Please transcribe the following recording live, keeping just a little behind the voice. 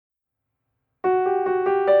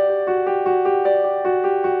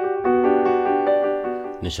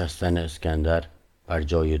نشستن اسکندر بر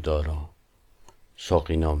جای دارا.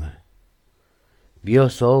 ساقینامه. بیا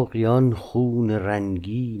ساقیان خون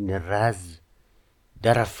رنگین رز،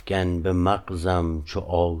 درافکن به مغزم چو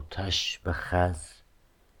آتش به خز.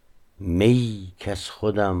 می کز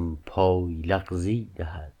خودم پای لغزی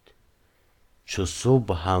دهد، چو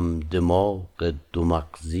صبحم دماغ دو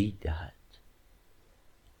مغزی دهد.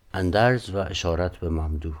 اندرز و اشارت به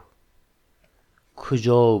ممدوح.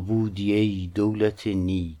 کجا بودی ای دولت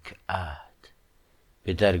نیک عهد،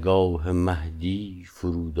 به درگاه مهدی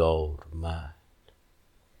فرودار مهد.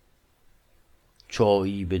 چو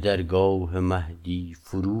آیی به درگاه مهدی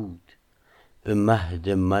فرود، به مهد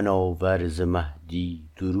من آور ز مهدی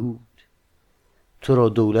درود. تو را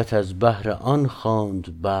دولت از بهر آن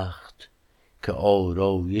خواند بخت، که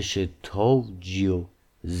آرایش تاجی و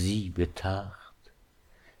زیب تخت.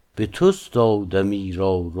 به توست آدمی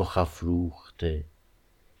را رخ افروخته،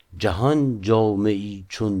 جهان جامه ای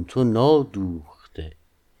چون تو نادوخته.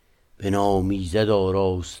 به نامیزد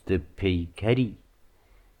آراسته پیکری،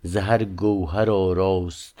 ز هر گوهر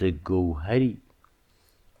آراسته گوهری.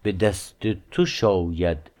 به دست تو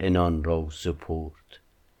شاید عنان را سپرد،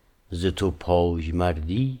 ز تو پای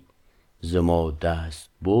مردی ز ما دست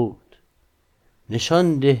برد.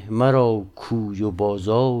 نشان ده مرا کوی و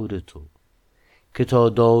بازار تو، که تا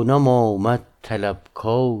دانم آمد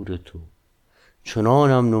طلبکار تو.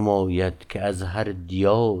 چنانم نماید که از هر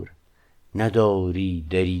دیار، نداری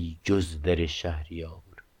دری جز در شهریار.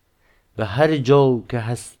 به هر جا که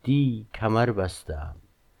هستی کمر بسته ام،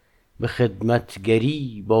 به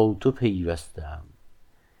خدمتگری با تو پیوسته ام.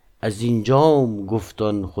 از اینجام گفت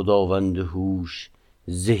آن خداوند هوش،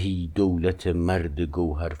 زهی دولت مرد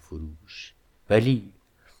گوهر فروش. ولی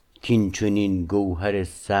کین چنین گوهر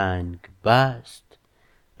سنگ بست،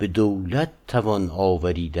 به دولت توان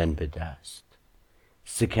آوریدن به دست.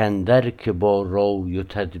 اسکندر که با رای و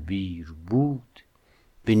تدبیر بود،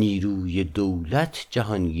 به نیروی دولت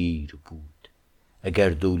جهانگیر بود. اگر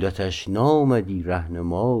دولتش نامدی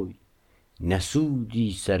رهنمای،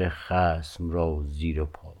 نسودی سر خصم را زیر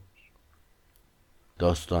پای.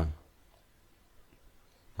 داستان.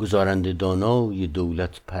 گزارنده دانای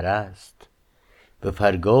دولت پرست، به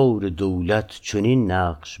پرگار دولت چنین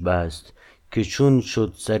نقش بست. که چون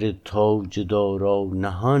شد سر تاج دارا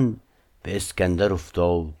نهان، به اسکندر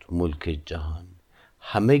افتاد ملک جهان.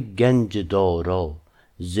 همه گنج دارا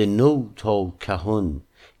ز نو تا کهن،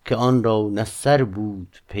 که آن را نه سر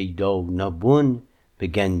بود پیدا نه بن. به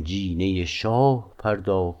گنجینه شاه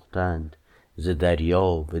پرداختند، ز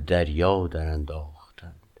دریا به دریا در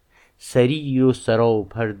انداختند. سریر و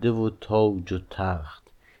سراپرده و تاج و تخت،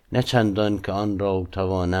 نه چندان که آن را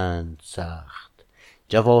توانند سخت.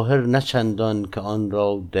 جواهر نه چندان که آن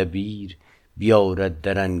را دبیر، بیارد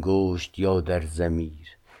در انگشت یا در ضمیر.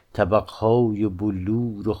 طبقهای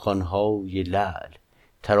بلور و خوانهای لعل،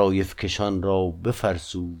 طرایف کشان را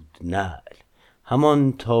بفرسود نعل.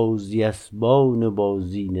 همان تازی اسبان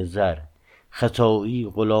بازین زر، ختایی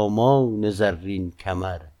غلامان زرین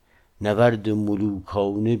کمر. نورد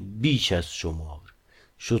ملوکانه بیش از شمار،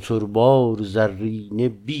 شتربار زرینه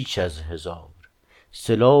بیش از 1000.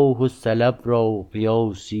 سلاح و سلب را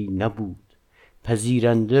قیاسی نبود،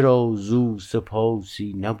 پذیرنده را زو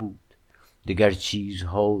سپاسی نبود. دگر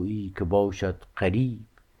چیزهایی که باشد غریب،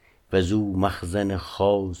 وزو مخزن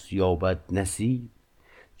خاص یابد نصیب.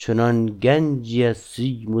 چنان گنجی از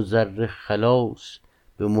سیم و زر خلاص،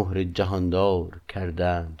 به مهر جهاندار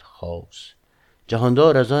کردند خاص.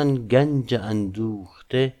 جهاندار از آن گنج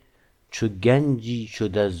اندوخته، چو گنجی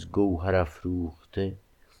شد از گوهر افروخته.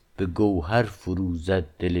 به گوهر فروزد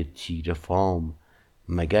دل تیره فام،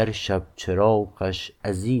 مگر شب چراغش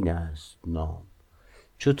از این است نام.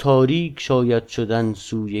 چو تاریک شاید شدن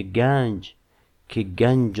سوی گنج، که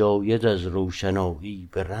گنج آید از روشنایی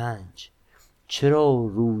به رنج. چرا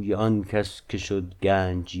روی آن کس که شد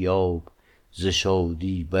گنج یاب، ز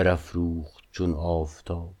شادی برافروخت چون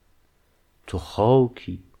آفتاب. تو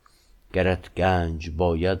خاکی گرت گنج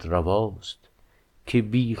باید رواست، که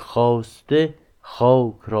بی خواسته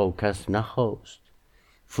خاک را کس نخواست.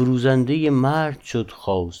 فروزنده مرد شد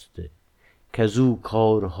خواسته، کزو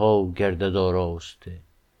کارها گردد آراسته.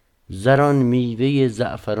 زران میوه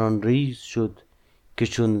زعفران ریز شد، که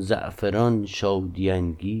چون زعفران شادی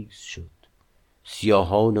انگیز شد.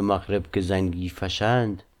 سیاهان مغرب که زنگی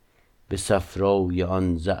فشند، به صفرای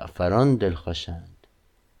آن زعفران دلخوشند.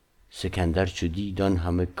 اسکندر چو دید آن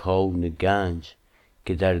همه کان گنج،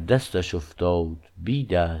 که در دستش افتاد بی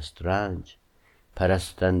دست رنج.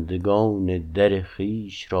 پرستندگان در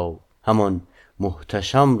خویش را، همان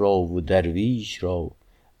محتشم را و درویش را.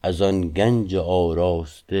 از آن گنج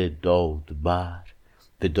آراسته داد بهر،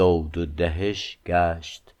 به داد و دهش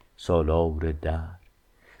گشت سالار دهر.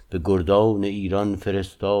 به گردان ایران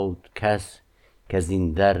فرستاد کس، کز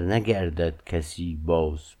این در نگردد کسی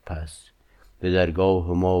باز پس. به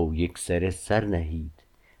درگاه ما یک سر نهید،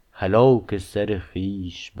 هلاک سر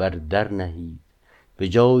خویش بر در نهید. به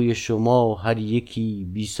جای شما هر یکی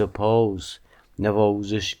بی سپاس،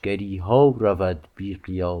 نوازشگری ها رود بی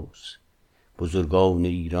قیاس. بزرگان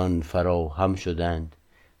ایران فراهم شدند،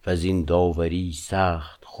 وز این داوری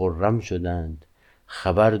سخت خرم شدند.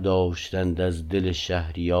 خبر داشتند از دل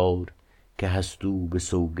شهریار، که هست او به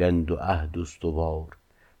سوگند و عهد استوار.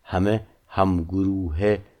 همه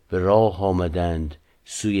همگروهه به راه آمدند،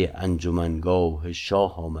 سوی انجمنگاه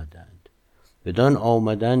شاه آمدند. بدان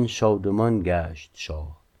آمدن شادمان گشت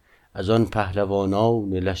شاه، از آن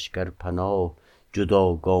پهلوانان لشکر پناه.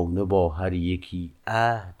 جداگانه با هر یکی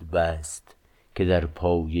عهد بست، که در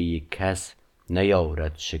پایه کس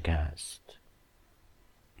نیارد شکست.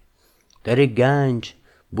 در گنج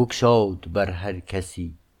بگشاد بر هر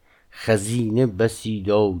کسی، خزینه بسی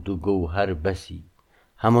داد و گوهر بسی.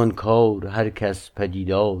 همان کار هر کس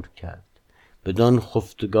پدیدار کرد، بدان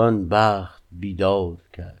خفتگان بخت بیدار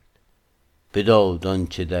کرد. بداد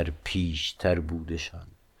آنچه در پیشتر بودشان،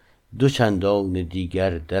 دو چندان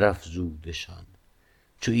دیگر درافزودشان.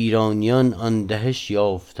 چو ایرانیان آن دهش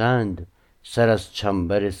یافتند، سر از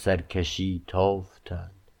چنبر سرکشی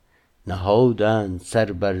تافتند. نهادند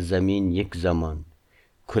سر بر زمین یک زمان،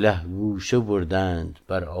 کله گوشه بردند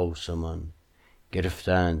بر آسمان.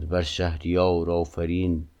 گرفتند بر شهریار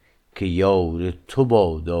آفرین، که یار تو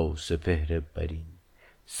بادا سپهر برین.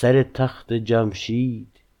 سر تخت جمشید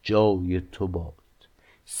جای تو باد،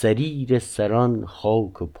 سریر سران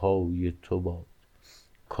خاک پای تو باد.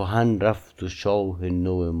 کهن رفت و شاه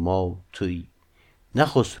نو ما تویی، نه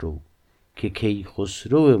خسرو که کی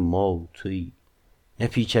خسرو ما تویی.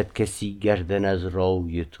 نپیچد کسی گردن از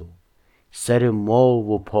رای تو، سر ما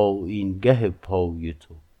و پایینگه پای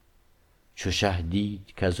تو. چو شه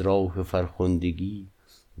دید کز راه فرخندگی،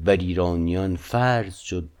 بر ایرانیان فرض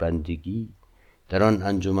شد بندگی. در آن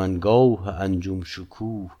انجمنگاه انجم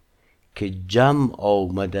شکوه، که جمع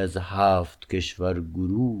آمد از 7 کشور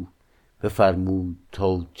گروه. بفرمود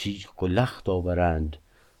تا تیغ و لخت آورند،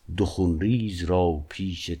 دو خونریز را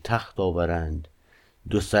پیش تخت آورند.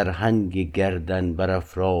 دو سرهنگ گردن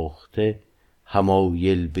برافراخته،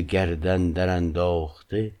 حمایل به گردن در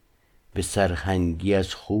انداخته. به سرهنگی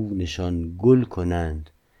از خونشان گل کنند،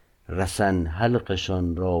 رسن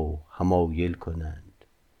حلقشان را حمایل کنند.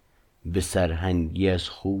 به سرهنگی از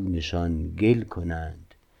خونشان گل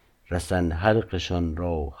کنند، رسن حلقشان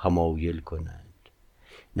را حمایل کنند.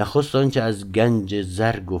 نخست آنچه از گنج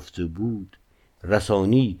زر گفته بود،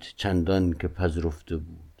 رسانید چندان که پذرفته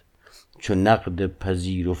بود. چو نقد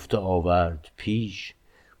پذیرفته آورد پیش،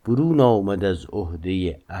 برون آمد از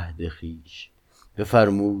عهده عهد خویش.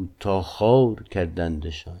 بفرمود تا خوار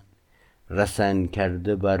کردندشان، رسن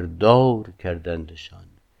کرده بر دار کردندشان.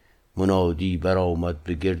 منادی برآمد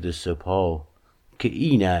به گرد سپاه، که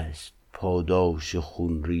این است پاداش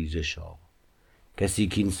خونریز شاه. کسی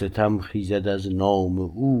کاین ستم خیزد از نام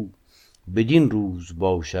او، بدین روز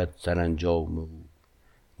باشد سرانجام او.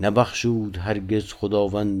 نبخشود هرگز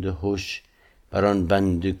خداوند هوش، بر آن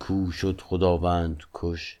بنده کو شد خداوند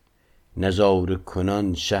کش. نظاره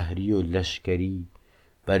کنان شهری و لشکری،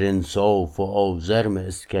 بر انصاف و آزرم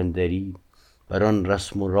اسکندری. بر آن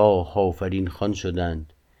رسم و راه آفرین خوان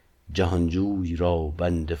شدند، جهانجوی را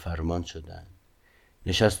بنده فرمان شدند.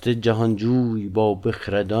 نشسته جهانجوی با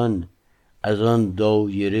بخردان، از آن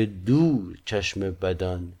دایره دور چشم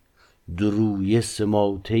بدان. دو رویه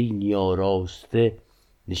سماطینی آراسته،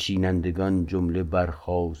 نشینندگان جمله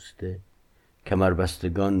برخاسته.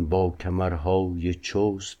 کمربستگان با کمرهای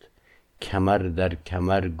چست، کمر در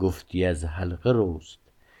کمر گفتی از حلقه رست.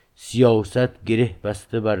 سیاست گره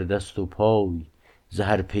بسته بر دست و پای، ز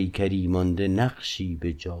هر پیکری مانده نقشی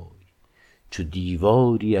به جای. چو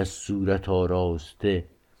دیواری از صورت آراسته،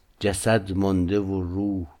 جسد مانده و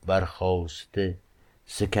روح برخاسته.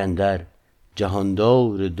 اسکندر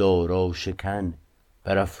جهاندار دارا شکن،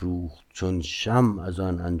 برافروخت چون شمع از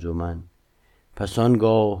آن انجمن. پس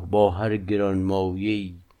آنگاه با هر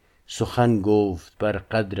گرانمایه‌ای، سخن گفت بر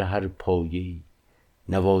قدر هر پایه‌ای.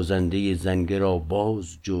 نوازنده زنگه را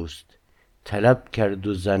باز جست، طلب کرد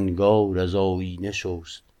و زنگار از آیینه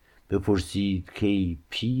شست. بپرسید کای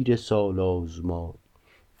پیر سال آزمای،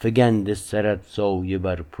 فگنده سرت سایه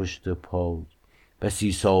بر پشت پای.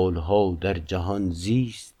 بسی سالها در جهان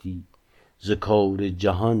زیستی، ز کار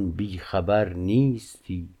جهان بی خبر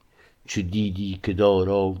نیستی. چو دیدی که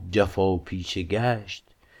دارا جفا پیشه گشت،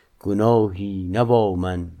 گناهی نه با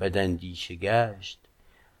من بداندیشه گشت.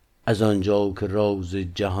 از آنجا که راز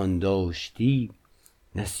جهان داشتی،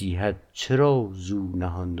 نصیحت چرا زو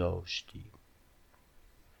نهان داشتی؟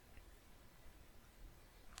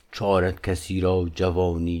 چو آرد کسی را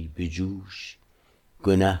جوانی به جوش،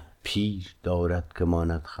 گنه پیر دارد که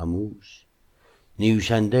ماند خموش.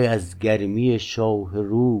 نیوشنده از گرمی شاه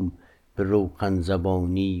روم، به روغن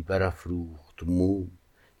زبانی برافروخت موم.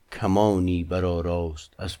 کمانی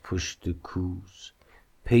برآراست از پشت کوز،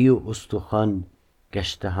 پی و استخوان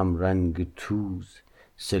گشته همرنگ توز.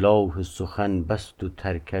 سلاح سخن بست و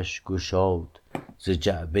ترکش گشاد، ز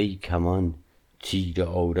جعبه کمان تیر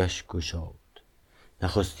آرش گشاد.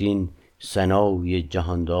 نخستین ثنای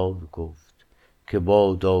جهاندار گفت، که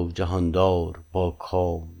بادا جهاندار با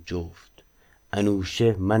کام جفت.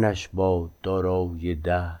 انوشه منش باد دارای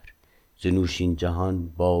دهر، ز نوشین جهان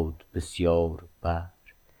باد بسیار بهر.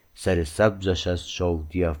 سر سبزش از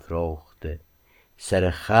شادی افراخته،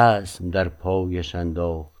 سر خصم در پایش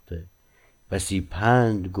انداخته. بسی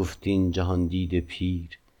پند گفت این جهاندیده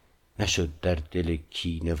پیر، نشد در دل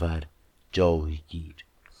کینه ور جای گیر.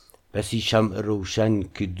 بسی شمع روشن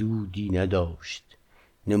که دودی نداشت،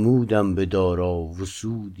 نمودم به دارا و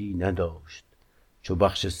سودی نداشت. چو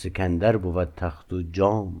بخش اسکندر بود تخت و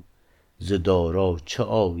جام، ز دارا چه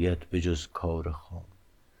آید به جز کار خام.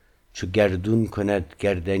 چو گردون کند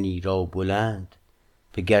گردنی را بلند،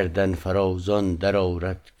 به گردن فرازان در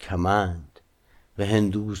آرد کمند. به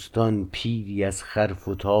هندوستان پیری از خر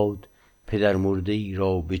فتاد، پدر مرده ای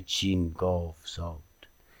را به چین گاو زاد.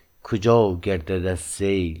 کجا گردد از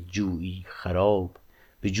سیل جویی خراب،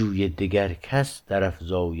 به جوی دگر کس در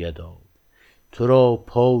افزاید آب. تو را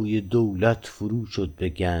پای دولت فرو شد به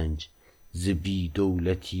گنج، ز بی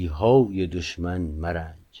دولتی های دشمن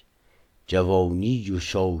مرنج. جوانی و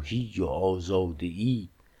شاهی و آزاده ای،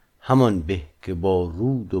 همان به که با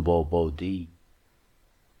رود و با باده ای.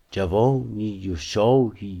 جوانی و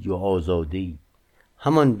شاهی و آزاده ای،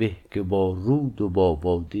 همان به که با رود و با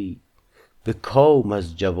باده ای. به کام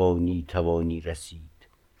از جوانی توانی رسید،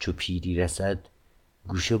 چو پیری رسد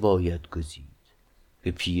گوشه باید گزید.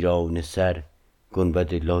 به پیرانه سر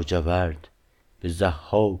گنبد لاجورد، به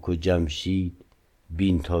ضحاک و جمشید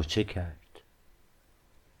بین تا چه کرد.